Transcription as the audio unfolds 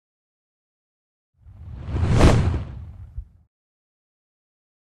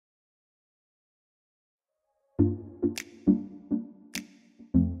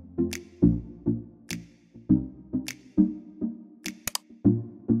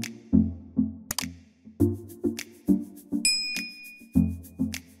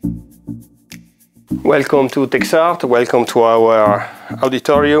Welcome to TecSArt, welcome to our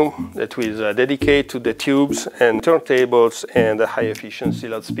auditorium that is dedicated to the tubes and turntables and the high efficiency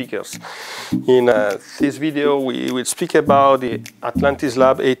loudspeakers. In this video we will speak about the Atlantis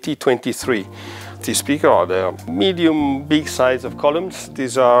Lab AT23. These speakers are the medium big size of columns.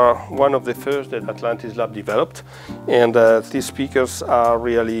 These are one of the first that Atlantis Lab developed, and these speakers are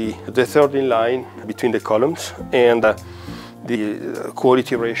really the third in line between the columns, and the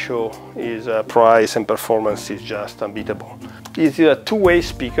quality ratio is price and performance is just unbeatable. It's a two-way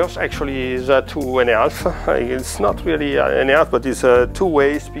speakers, actually is a 2.5. It's not really an half, but it's a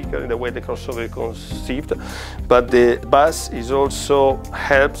two-way speaker in the way the crossover is conceived. But the bass is also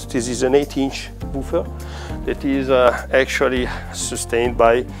helps. This is an 8-inch woofer that is actually sustained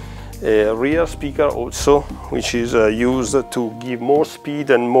by a rear speaker also, which is used to give more speed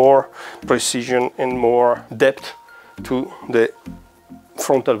and more precision and more depth to the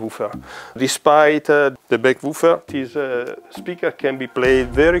frontal woofer. Despite the back woofer, this speaker can be played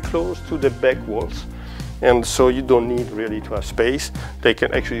very close to the back walls, and so you don't need really to have space. They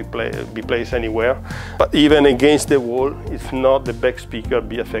can actually be placed anywhere, but even against the wall, if not the back speaker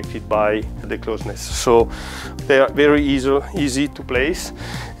be affected by the closeness. So they are very easy to place,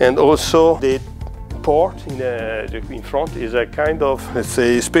 and also the port in front is a kind of, let's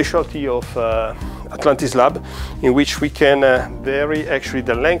say, specialty of Atlantis Lab, in which we can vary actually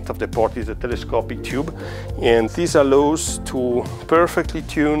the length of the port. Is a telescopic tube, and this allows to perfectly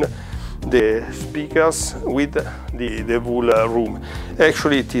tune the speakers with the wool room.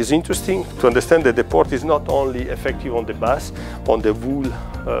 Actually, it is interesting to understand that the port is not only effective on the bass, on the wool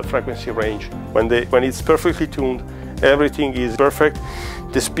frequency range. When it's perfectly tuned, everything is perfect.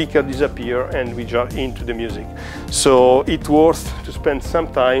 The speaker disappears and we jump into the music. So it's worth to spend some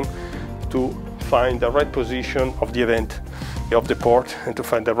time to find the right position of the event of the port and to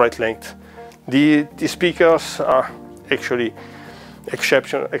find the right length. The speakers are actually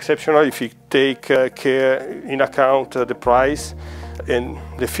exceptional if you take care in account the price, and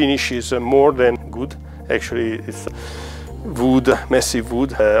the finish is more than good. Actually, it's wood, massive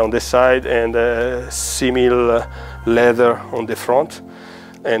wood on the side, and simil leather on the front.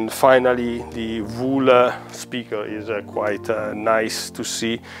 And finally, the wool speaker is quite nice to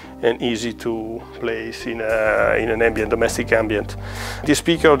see and easy to place in an ambient, domestic ambient. The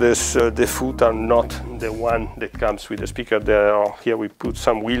speaker, the foot are not the one that comes with the speaker. Here we put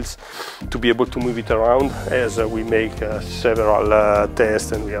some wheels to be able to move it around, as we make several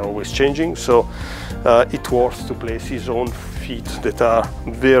tests and we are always changing. So it's worth to place his own feet that are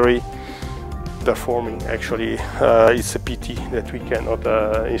very performing. Actually, it's a pity that we cannot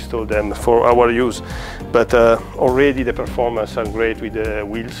install them for our use, but already the performance are great with the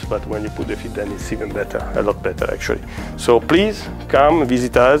wheels, but when you put the feet, then it's even better, a lot better actually. So please come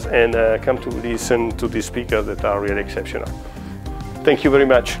visit us and come to listen to these speakers that are really exceptional. Thank you very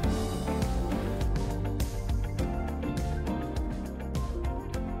much.